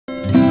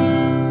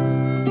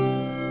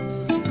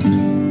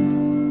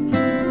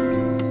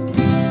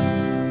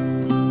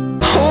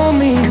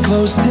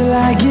close till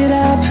I get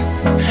up.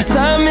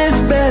 Time is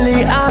barely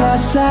on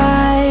our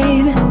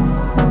side.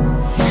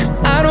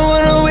 I don't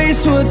wanna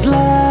waste what's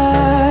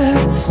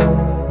left.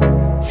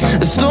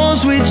 The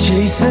storms we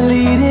chase are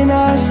leading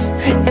us,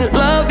 and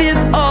love is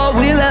all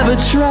we'll ever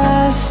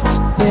trust.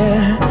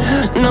 Yeah,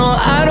 no,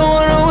 I don't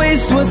wanna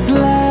waste what's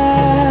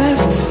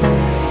left.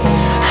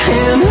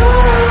 And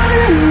on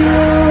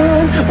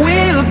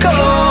we'll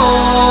go,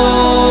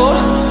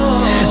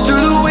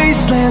 through the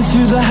wastelands,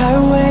 through the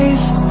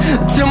highways,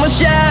 till my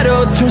shadow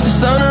turns to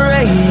sun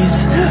rays.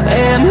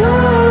 And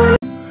on.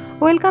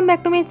 Welcome back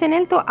to my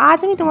channel. তো আজ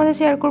আমি তোমাদের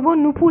share করব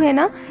নুপুর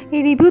হেনা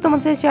এই review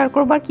তোমাদের সাথে share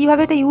করব, আর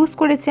কীভাবে এটা ইউজ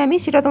করেছি আমি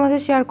সেটা তোমাদের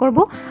সাথে শেয়ার করব।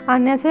 আর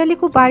ন্যাচারালি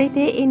খুব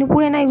বাড়িতে এই নুপুর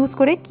হেনা ইউজ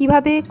করে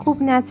কিভাবে খুব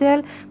ন্যাচারাল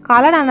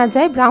কালার আনা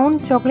যায়, ব্রাউন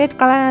চকলেট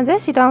কালার আনা যায়,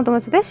 সেটাও আমি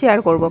তোমার সাথে শেয়ার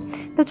করব।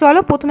 তো চলো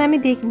প্রথমে আমি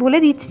বলে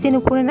দিচ্ছি যে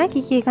নুপুর হেনা কী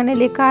কী এখানে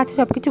লেখা আছে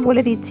সব কিছু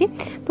বলে দিচ্ছি।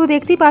 তো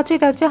দেখতেই পাচ্ছ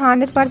এটা হচ্ছে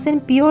 100%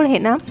 পিওর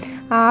হেনা।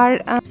 আর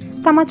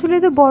আমার চুলে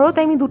তো বড়ো,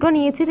 তাই আমি দুটো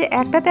নিয়েছি।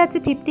 একটাতে আছে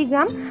 50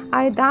 গ্রাম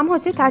আর দাম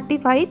হচ্ছে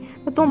 35।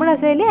 তো তোমরা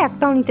চাইলে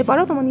একটাও নিতে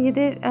পারো তোমার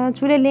নিজেদের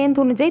চুলের লেন্থ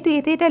অনুযায়ী। তো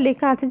এতে এটা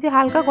লেখা আছে যে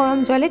হালকা গরম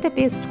জলে এটা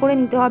পেস্ট করে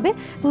নিতে হবে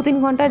 2-3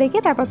 ঘন্টা রেখে,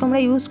 তারপর তোমরা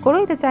ইউজ করো।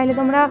 এতে চাইলে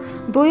তোমরা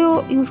দইও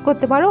ইউজ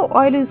করতে পারো,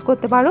 অয়েল ইউজ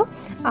করতে পারো।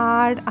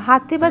 আর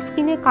হাতে বা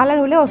স্কিনে কালার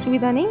হলে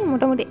অসুবিধা নেই,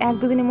 মোটামুটি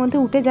 1-2 দিনের মধ্যে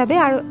উঠে যাবে।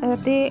 আর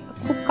যাতে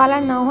খুব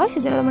কালার না হয়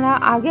সেজন্য তোমরা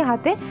আগে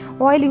হাতে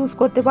অয়েল ইউজ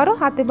করতে পারো,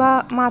 হাতে বা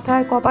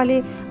মাথায় কপালে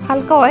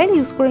হালকা অয়েল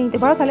ইউজ করে নিতে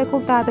পারো, তাহলে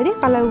খুব তাড়াতাড়ি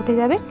কালার উঠে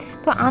যাবে।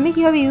 তো আমি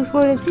কীভাবে ইউজ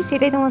করেছি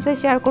সেটাই তোমার সাথে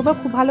শেয়ার করবো।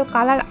 খুব ভালো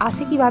কালার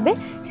আসে কীভাবে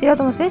সেটাও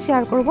তোমার সাথে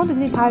শেয়ার করবো। তো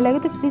যদি ভালো লাগে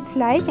তো প্লিজ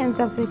লাইক অ্যান্ড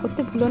সাবস্ক্রাইব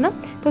করতে ভুলো না।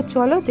 তো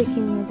চলো দেখে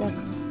নিয়ে যাক।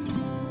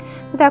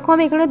 তো দেখো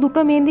আমি এখানে দুটো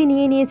মেহেন্দি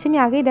নিয়েছি, আমি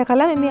আগেই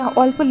দেখালাম। আমি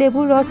অল্প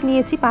লেবুর রস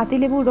নিয়েছি, পাতি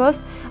লেবুর রস,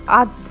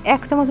 আর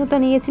 1 চামচ মতো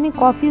নিয়েছি। আমি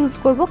কফি ইউজ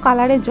করব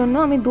কালারের জন্য,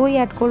 আমি দই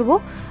অ্যাড করব।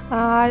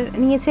 আর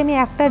নিয়েছি আমি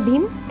একটা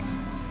ডিম,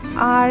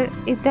 আর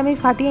এটা আমি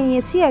ফাটিয়ে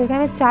নিয়েছি। আর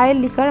এখানে চায়ের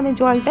লিকার, আমি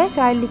জলটা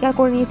চায়ের লিকার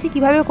করে নিয়েছি।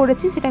 কীভাবে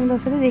করেছি সেটা আমি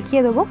তোর সাথে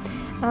দেখিয়ে দেবো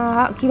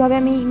কীভাবে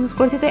আমি ইউজ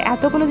করেছি। তো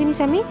এতগুলো জিনিস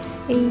আমি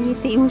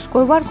এইতে ইউজ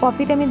করবো। আর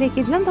কফিটা আমি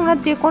দেখিয়ে দিলাম, তোমরা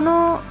যে কোনো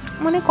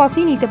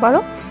কফি নিতে পারো।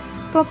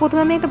 তো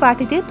প্রথমে আমি একটা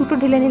বাটিতে দুটো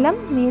ঢেলে নিলাম,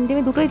 মেহেন্দি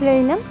আমি দুটোই ঢেলে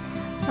নিলাম।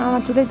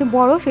 আমার চুলটা একটু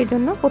বড়ো সেই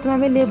জন্য প্রথমে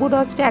আমি লেবুর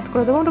রসটা অ্যাড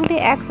করে দেবো। মোটামুটি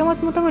 1 চামচ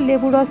মতো আমি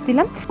লেবুর রস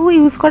দিলাম। ও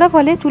ইউজ করার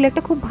ফলে চুলে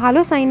একটা খুব ভালো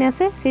সাইন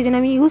আসে, সেই জন্য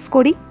আমি ইউজ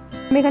করি।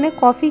 আমি এখানে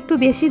কফি একটু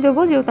বেশি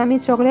দেবো, যেহেতু আমি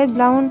চকলেট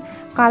ব্রাউন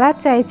কালার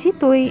চাইছি।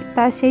 তো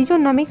সেই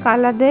জন্য আমি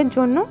কালারের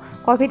জন্য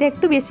কফিটা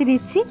একটু বেশি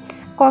দিচ্ছি।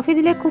 কফি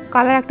দিলে খুব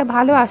কালার একটা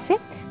ভালো আসে।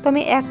 তো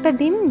আমি একটা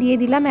ডিম দিয়ে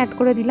দিলাম, অ্যাড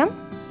করে দিলাম।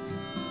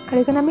 আর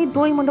এখানে আমি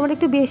দই মোটামুটি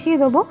একটু বেশি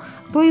দেবো।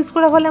 দই ইউজ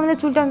করার ফলে আমাদের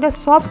চুলটা অনেকটা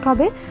সফট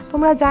হবে।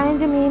 তোমরা জানেন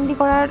যে মেহেন্দি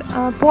করার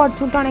পর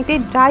চুলটা অনেকটাই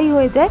ড্রাই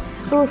হয়ে যায়,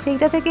 তো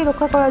সেইটা থেকে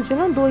রক্ষা করার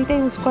জন্য দইটা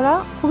ইউজ করা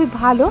খুবই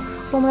ভালো।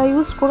 তোমরা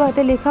ইউজ করো,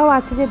 এতে লেখাও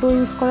আছে যে দই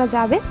ইউজ করা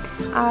যাবে।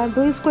 আর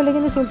দই ইউজ করলে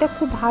কিন্তু চুলটা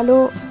খুব ভালো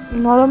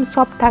নরম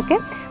সফট থাকে।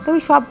 তো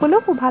আমি সবগুলো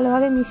খুব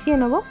ভালোভাবে মিশিয়ে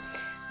নেবো,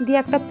 দিয়ে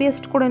একটা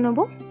পেস্ট করে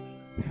নেবো।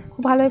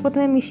 খুব ভালোভাবে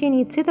প্রথমে মিশিয়ে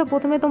নিচ্ছি। তো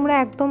প্রথমে তোমরা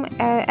একদম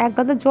 1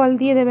 গাদা জল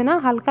দিয়ে দেবে না,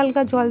 হালকা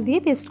হালকা জল দিয়ে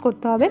পেস্ট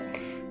করতে হবে।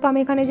 তো আমি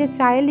এখানে যে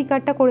চায়ের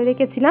লিকারটা করে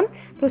রেখেছিলাম,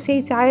 তো সেই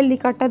চায়ের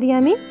লিকারটা দিয়ে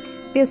আমি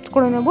পেস্ট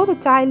করে নেব। তো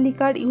চায়ের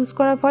লিকার ইউজ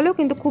করার ফলেও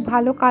কিন্তু খুব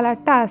ভালো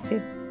কালারটা আসে।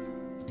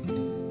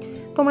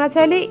 তোমরা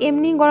চাইলে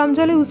এমনি গরম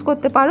জলে ইউজ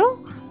করতে পারো,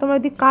 তোমরা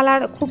যদি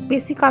কালার খুব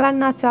বেশি কালার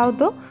না চাও।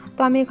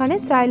 তো আমি এখানে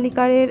চায়ের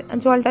লিকারের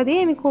জলটা দিয়ে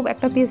আমি খুব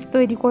একটা পেস্ট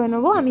তৈরি করে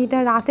নেবো। আমি এটা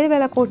রাতের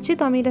বেলা করছি,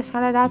 তো আমি এটা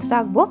সারা রাত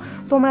রাখবো।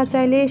 তোমরা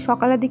চাইলে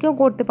সকালের দিকেও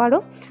করতে পারো,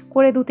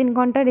 করে 2-3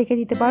 ঘন্টা রেখে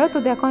দিতে পারো। তো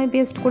দেখো আমি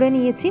পেস্ট করে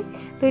নিয়েছি।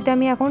 তো এটা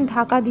আমি এখন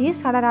ঢাকা দিয়ে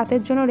সারা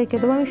রাতের জন্য রেখে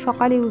দেবো, আমি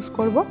সকালে ইউজ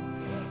করব।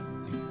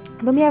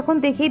 তো আমি এখন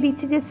দেখিয়ে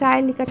দিচ্ছি যে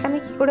চায়ের লিকারটা আমি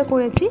কী করে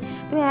করেছি।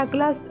 তো আমি 1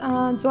 গ্লাস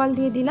জল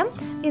দিয়ে দিলাম।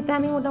 এতে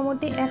আমি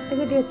মোটামুটি 1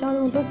 থেকে 1.5 চামচ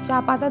মতো চা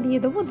পাতা দিয়ে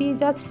দেবো, দিয়ে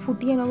জাস্ট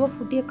ফুটিয়ে নেবো।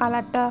 ফুটিয়ে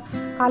কালারটা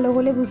কালো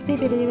হলে বুঝতেই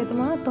পেরে যাবে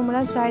তোমরা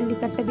চায়ের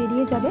লিকারটা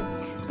বেরিয়ে যাবে।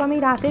 তো আমি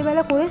রাতের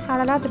বেলা করে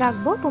সারা রাত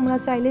রাখবো। তোমরা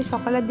চাইলে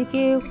সকালের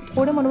দিকে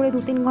করে মোটামুটি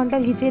 2-3 ঘন্টা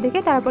ভিজিয়ে রেখে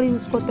তারপরে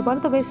ইউজ করতে পারো,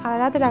 তবে সারা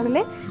রাত রাখলে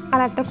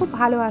কালারটা খুব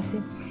ভালো আসে।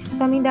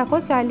 তো আমি দেখো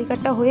চায়ের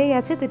লিকারটা হয়ে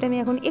গেছে। তো এটা আমি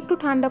এখন একটু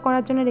ঠান্ডা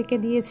করার জন্য রেখে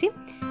দিয়েছি।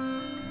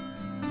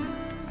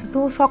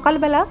 তো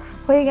সকালবেলা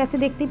হয়ে গেছে,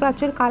 দেখতেই পাচ্ছ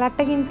এর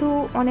কালারটা কিন্তু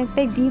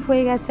অনেকটাই ডিপ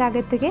হয়ে গেছে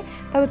আগের থেকে।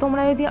 তবে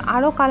তোমরা যদি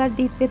আরও কালার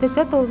ডিপ পেতে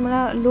চাও, তোমরা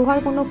লোহার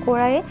কোনো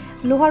কড়াইয়ে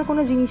লোহার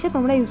কোনো জিনিসে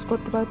তোমরা ইউজ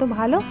করতে পারো, তো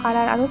ভালো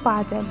কালার আরও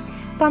পাওয়া যায়।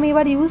 তো আমি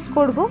এবার ইউজ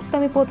করব। তো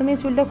আমি প্রথমে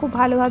চুলটা খুব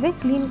ভালোভাবে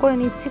ক্লিন করে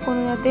নিচ্ছি,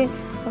 যাতে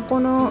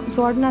কোনো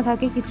জট না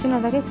থাকে, কিচ্ছু না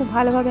থাকে। খুব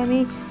ভালোভাবে আমি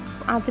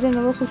আঁচড়ে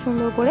নেবো খুব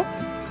সুন্দর করে,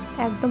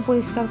 একদম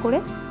পরিষ্কার করে।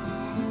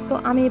 তো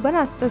আমি এবার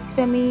আস্তে আস্তে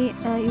আমি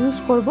ইউজ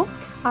করব।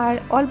 আর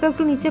অল্প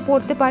একটু নিচে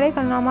পড়তে পারে,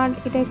 কারণ আমার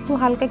এটা একটু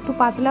হালকা একটু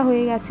পাতলা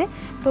হয়ে গেছে।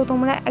 তো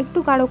তোমরা একটু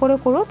গাঢ় করে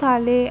করো,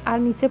 তাহলে আর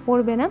নিচে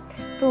পড়বে না।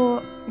 তো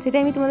যেটা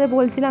আমি তোমাদের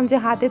বলছিলাম যে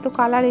হাতে তো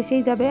কালার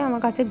এসেই যাবে।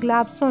 আমার কাছে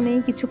গ্লাভসও নেই,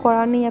 কিছু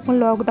করার নেই, এখন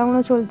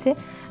লকডাউনও চলছে,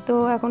 তো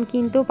এখন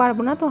কিনতেও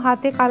পারবো না। তো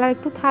হাতে কালার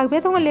একটু থাকবে,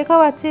 তোমার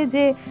লেখাও আছে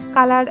যে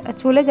কালার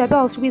চলে যাবে,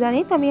 অসুবিধা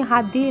নেই। তো আমি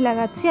হাত দিয়েই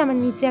লাগাচ্ছি। আমার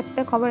নিচে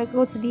একটা খবরের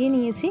কাগজ দিয়ে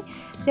নিয়েছি,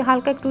 যে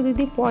হালকা একটু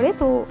যদি পড়ে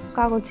তো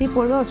কাগজেই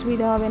পড়বে,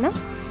 অসুবিধা হবে না।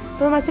 তো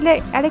তোমরা চাইলে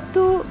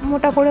আরেকটু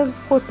মোটা করে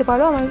করতে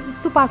পারো, আমার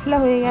একটু পাতলা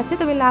হয়ে গেছে,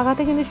 তবে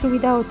লাগাতে কিন্তু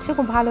সুবিধা হচ্ছে,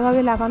 খুব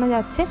ভালোভাবে লাগানো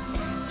যাচ্ছে,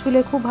 চুলে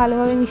খুব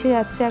ভালোভাবে মিশে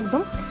যাচ্ছে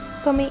একদম।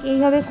 তো আমি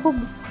এইভাবে খুব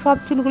সব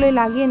চুলগুলোই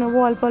লাগিয়ে নেবো,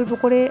 অল্প অল্প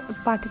করে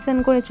পার্টিশন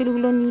করে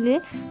চুলগুলো নিলে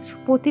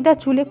প্রতিটা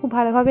চুলে খুব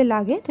ভালোভাবে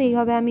লাগে। তো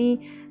এইভাবে আমি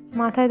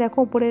মাথায় দেখো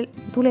উপরে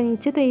তুলে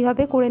নিচ্ছি। তো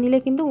এইভাবে করে নিলে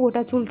কিন্তু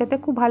গোটা চুলটাতে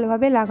খুব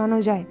ভালোভাবে লাগানো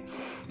যায়।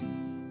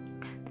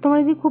 তোমরা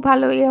যদি খুব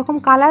ভালো এরকম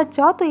কালার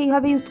চাও তো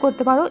এইভাবে ইউজ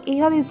করতে পারো।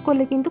 এইভাবে ইউজ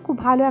করলে কিন্তু খুব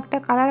ভালো একটা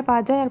কালার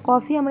পাওয়া যায়। আর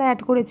কফি আমরা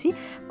অ্যাড করেছি,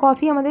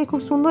 কফি আমাদের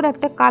খুব সুন্দর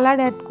একটা কালার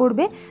অ্যাড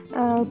করবে।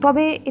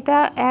 তবে এটা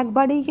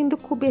একবারেই কিন্তু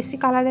খুব বেশি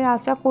কালারের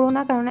আশা করো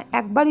না, কারণ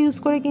একবার ইউজ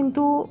করে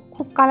কিন্তু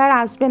খুব কালার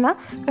আসবে না,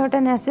 কারণ এটা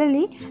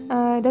ন্যাচারালি,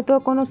 এটা তো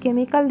কোনো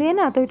কেমিক্যাল দিয়ে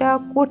না, তো এটা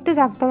করতে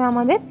থাকতে হবে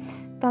আমাদের।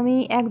 তো আমি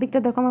একদিকটা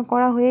দেখো আমার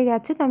করা হয়ে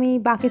গেছে, তো আমি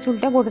বাকি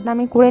চুলটা গোটাটা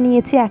আমি করে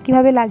নিয়েছি,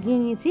 একইভাবে লাগিয়ে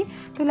নিয়েছি।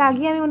 তো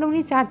লাগিয়ে আমি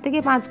মোটামুটি 4 থেকে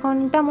 5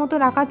 ঘন্টা মতো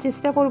রাখার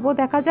চেষ্টা করব,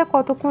 দেখা যাক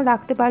কতক্ষণ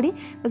রাখতে পারি।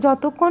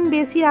 যতক্ষণ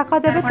বেশি রাখা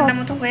যাবে, 4 ঘন্টা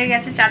মতো হয়ে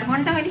গেছে, 4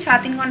 ঘন্টা হয়নি,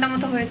 3.5 ঘন্টা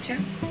মতো হয়েছে।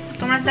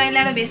 তোমরা চাইলে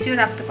আরও বেশিও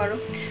রাখতে পারো।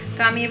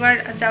 তো আমি এবার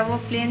যাব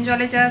প্লেন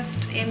জলে, জাস্ট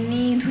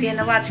এমনি ধুয়ে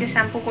নেবো, আজকে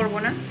শ্যাম্পু করব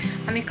না,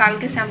 আমি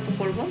কালকে শ্যাম্পু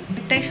করব।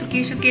 অনেকটাই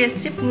শুকিয়ে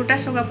এসছে, পুরোটা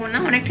শুকাবো না,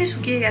 অনেকটাই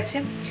শুকিয়ে গেছে।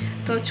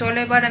 তো চলো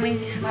এবার আমি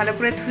ভালো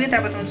করে ধুয়ে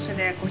তারপর তোমার সাথে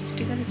দেখা করছি,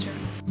 ঠিক আছে? চলো।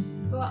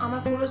 তো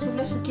আমার পুরো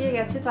চুলটা শুকিয়ে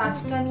গেছে। তো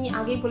আজকে আমি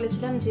আগেই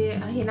বলেছিলাম যে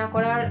হেনা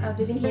করার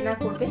যেদিন হেনা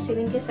করবে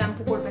সেদিনকে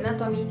শ্যাম্পু করবে না,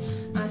 তো আমি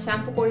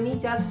শ্যাম্পু করিনি,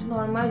 জাস্ট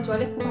নর্মাল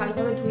জলে খুব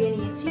ভালোভাবে ধুয়ে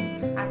নিয়েছি।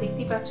 আর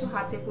দেখতেই পাচ্ছ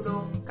হাতে পুরো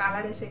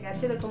কালার এসে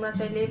গেছে। তো তোমরা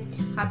চাইলে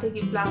হাতে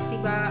প্লাস্টিক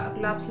বা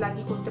গ্লাভস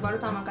লাগিয়ে করতে পারো,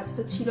 তো আমার কাছে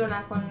তো ছিল না,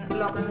 এখন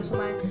লকডাউনের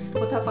সময়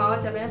কোথাও পাওয়া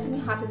যাবে না, তুমি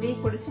হাতে দিয়েই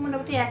করেছি।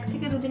 মোটামুটি 1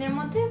 থেকে 2 দিনের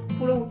মধ্যে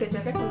পুরো উঠে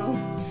যাবে, কোনো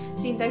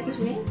চিন্তার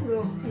কিছু নেই, পুরো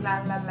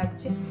লাল লাল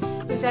লাগছে।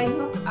 তো যাই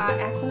হোক,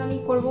 এখন আমি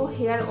করব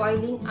হেয়ার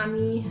অয়েলিং।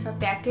 আমি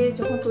প্যাকে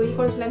যখন তৈরি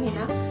করেছিলাম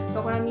হেনা,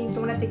 তখন আমি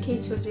তোমরা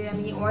দেখেইছো যে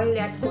আমি অয়েল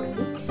অ্যাড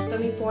করিনি, তো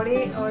আমি পরে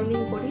অয়েলিং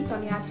করি। তো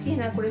আমি আজকে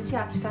হেনা করেছি,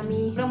 আজকে আমি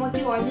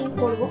মোটামুটি অয়েলিং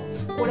করব,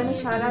 করে আমি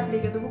সারা রাত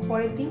রেখে দেবো,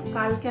 পরের দিন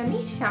কালকে আমি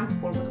শ্যাম্পু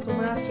করবো। তো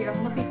তোমরা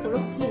সেরকমভাবেই করো,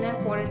 হেনার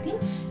পরের দিন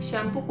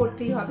শ্যাম্পু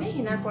করতেই হবে,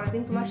 হেনার পরের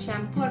দিন তোমার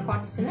শ্যাম্পু আর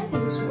কন্ডিশনার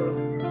ইউজ করো।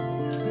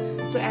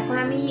 তো এখন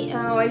আমি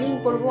অয়েলিং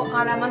করব।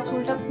 আর আমার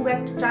চুলটা খুব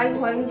একটা ড্রাই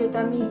হয়নি, যেহেতু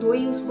আমি দই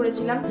ইউজ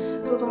করেছিলাম।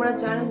 তো তোমরা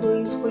জানো দই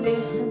ইউজ করলে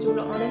চুল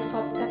অনেক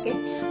সফট থাকে,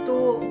 তো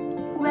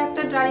খুব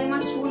একটা ড্রাই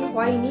আমার চুল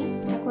হয়নি,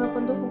 এখনো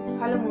পর্যন্ত খুব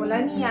ভালো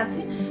মোলায়েমই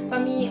আছে। তো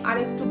আমি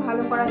আরেকটু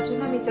ভালো করার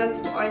জন্য আমি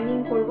জাস্ট অয়েলিং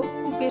করব।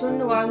 খুব প্রচণ্ড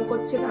গরম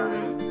করছে, কারণ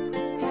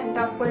ফ্যানটা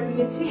অফ করে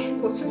দিয়েছি,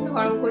 প্রচণ্ড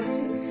গরম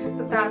করছে।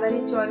 তো তাড়াতাড়ি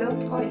চলো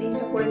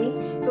অয়েলিংটা করে নিই।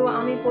 তো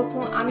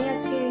আমি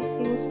আজকে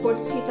ইউজ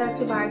করছি, এটা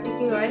হচ্ছে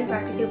বায়োটিকের অয়েল,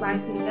 বায়োটিকের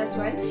বায়োফিনিলাস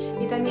অয়েল।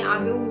 এটা আমি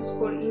আগেও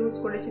ইউজ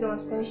করেছি, তোমার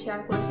সাথে আমি শেয়ার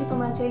করেছি।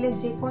 তোমরা চাইলে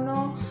যে কোনো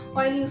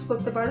অয়েল ইউজ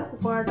করতে পারো,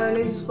 কোকোনাট অয়েল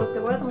ইউজ করতে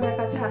পারো, তোমাদের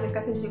কাছে হাতের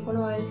কাছে যে কোনো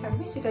অয়েল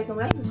থাকবে সেটাই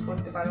তোমরা ইউজ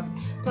করতে পারো।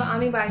 তো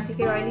আমি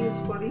বায়োটিকের অয়েল ইউজ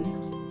করি,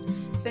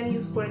 সেটা আমি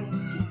ইউজ করে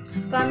নিচ্ছি।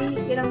 তো আমি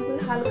এরকম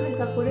করে হালকা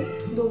হালকা করে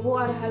দেবো,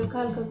 আর হালকা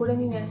হালকা করে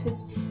আমি ম্যাসেজ,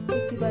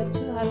 দেখতে পাচ্ছ,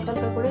 হালকা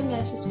হালকা করে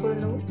ম্যাসেজ করে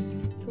নেবো।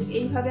 তো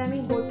এইভাবে আমি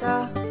গোটা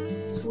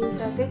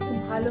চুলটাতে খুব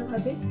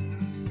ভালোভাবে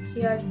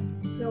হেয়ার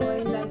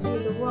অয়েল লাগিয়ে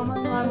দেবো। আমার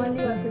নর্মালি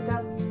অতটা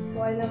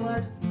অয়েল আমার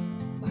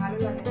ভালো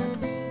লাগে না,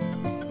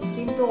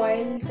 কিন্তু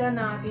অয়েলটা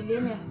না দিলে,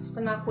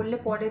 ম্যাসেজটা না করলে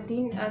পরের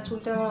দিন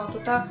চুলটা আমার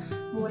অতটা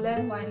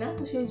মোলায়েম হয় না,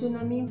 তো সেই জন্য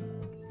আমি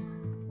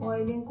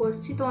অয়েলিং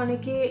করছি। তো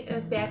অনেকে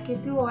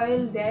প্যাকেতেও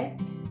অয়েল দেয়,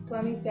 তো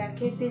আমি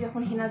প্যাকেতে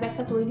যখন হেনা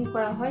ব্যাগটা তৈরি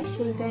করা হয়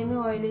সেই টাইমে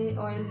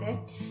অয়েল দেয়,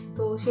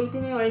 তো সেই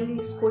টাইমে অয়েল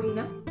ইউজ করি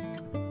না।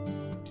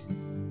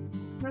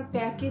 আমরা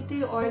প্যাকেতে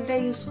অয়েলটা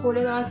ইউজ করে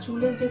আমার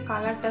চুলের যে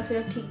কালারটা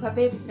সেটা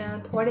ঠিকভাবে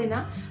ধরে না,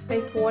 তাই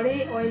পরে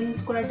অয়েল ইউজ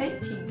করাটাই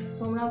ঠিক।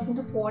 তোমরাও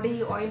কিন্তু পরেই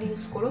অয়েল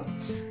ইউজ করো,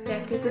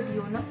 প্যাকেতে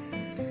দিও না।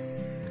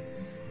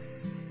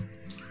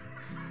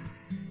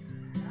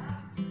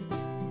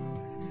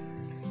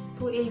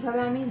 তো এইভাবে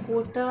আমি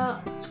গোটা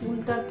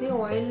চুলটাতে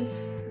অয়েল,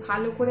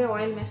 ভালো করে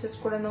অয়েল ম্যাসেজ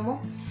করে নেবো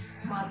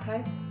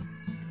মাথায়।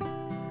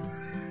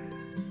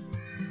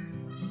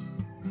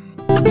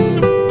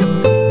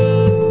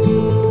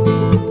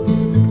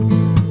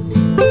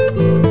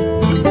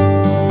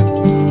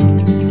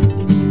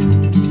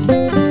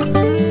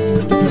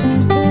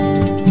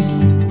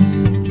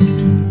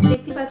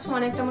 দেখতে পাচ্ছ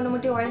অনেকটা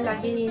মোটামুটি অয়েল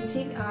লাগিয়ে নিয়েছি,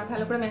 আর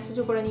ভালো করে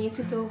ম্যাসেজও করে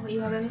নিয়েছি। তো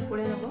এইভাবে আমি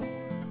করে নেবো।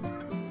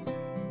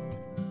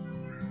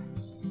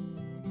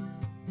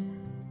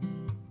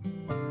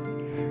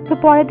 তো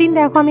পরের দিন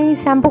দেখো আমি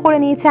শ্যাম্পু করে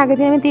নিয়েছি, আগের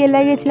দিন আমি তেল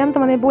লাগিয়েছিলাম,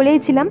 তোমাদের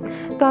বলেইছিলাম।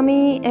 তো আমি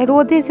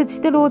রোদে এসেছি,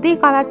 তো রোদেই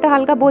কালারটা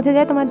হালকা বোঝা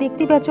যায়, তোমরা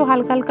দেখতেই পাচ্ছ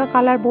হালকা হালকা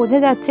কালার বোঝা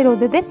যাচ্ছে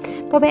রোদেতে।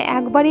 তবে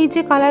একবারেই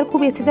যে কালার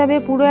খুব এসে যাবে,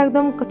 পুরো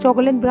একদম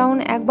চকলেট ব্রাউন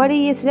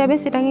একবারেই এসে যাবে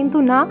সেটা কিন্তু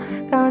না,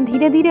 কারণ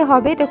ধীরে ধীরে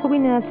হবে, এটা খুবই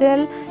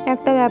ন্যাচারাল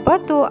একটা ব্যাপার।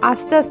 তো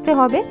আস্তে আস্তে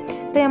হবে,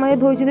 তাই আমাদের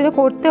ধৈর্য ধরে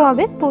করতে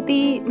হবে, প্রতি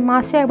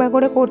মাসে একবার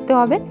করে করতে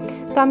হবে।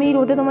 তো আমি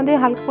রোদে তোমাদের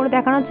হালকা করে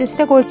দেখানোর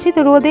চেষ্টা করছি। তো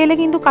রোদে এলে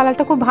কিন্তু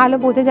কালারটা খুব ভালো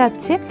বোঝা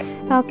যাচ্ছে,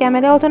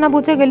 ক্যামেরাও তো না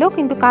বোঝা গেলেও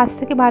কিন্তু কাছ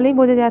থেকে ভালোই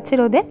বোঝা যাচ্ছে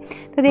রোদে।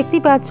 তো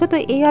দেখতেই পাচ্ছ। তো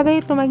এইভাবেই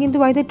তোমরা কিন্তু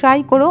বাড়িতে ট্রাই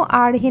করো।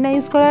 আর হেনা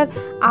ইউজ করার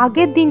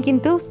আগের দিন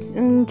কিন্তু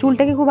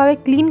চুলটাকে খুবভাবে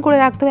ক্লিন করে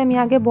রাখতে হবে, আমি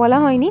আগে বলা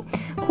হয়নি।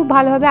 খুব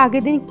ভালোভাবে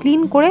আগের দিন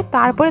ক্লিন করে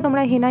তারপরে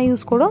তোমরা হেনা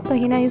ইউজ করো। তো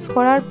হেনা ইউজ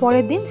করার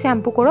পরের দিন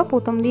শ্যাম্পু করো।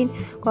 প্রথম দিন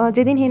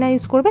যেদিন হেনা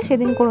ইউজ করবে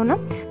সেদিন করো না।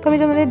 তো আমি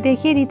তোমাদের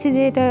দেখিয়ে দিচ্ছি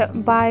যে এটা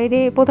বাইরে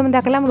প্রথমে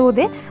দেখালাম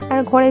রোদে, আর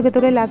ঘরের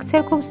ভেতরে লাগছে,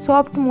 আর খুব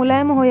সফট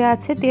মোলায়েম হয়ে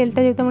আছে। তেলটা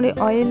যেহেতু আমরা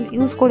অয়েল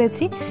ইউজ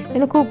করেছি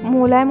এটা খুব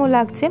মোলায়েমও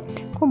লাগছে,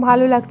 খুব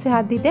ভালো লাগছে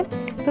হাত দিতে।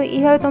 তো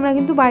এইভাবে তোমরা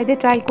কিন্তু বাড়িতে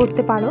ট্রাই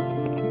করতে পারো।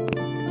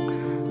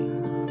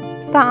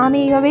 তা আমি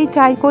এইভাবেই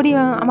ট্রাই করি,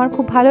 আমার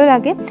খুব ভালো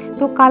লাগে।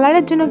 তো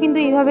কালারের জন্য কিন্তু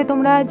এইভাবে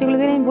তোমরা যেগুলো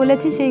আমি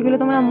বলেছি সেইগুলো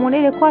তোমরা মনে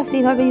রেখো আর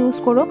সেইভাবে ইউজ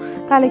করো,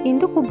 তাহলে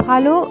কিন্তু খুব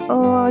ভালো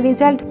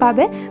রেজাল্ট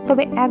পাবে।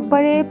 তবে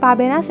একবারে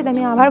পাবে না, সেটা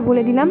আমি আবার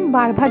বলে দিলাম,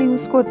 বারবার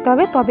ইউজ করতে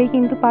হবে তবেই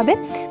কিন্তু পাবে।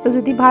 তো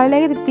যদি ভালো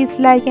লাগে তো প্লিজ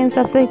লাইক অ্যান্ড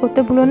সাবস্ক্রাইব করতে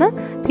ভুলো না।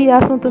 ফিরে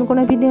আসো নতুন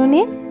কোনো ভিডিও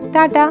নিয়ে।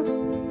 টাটা।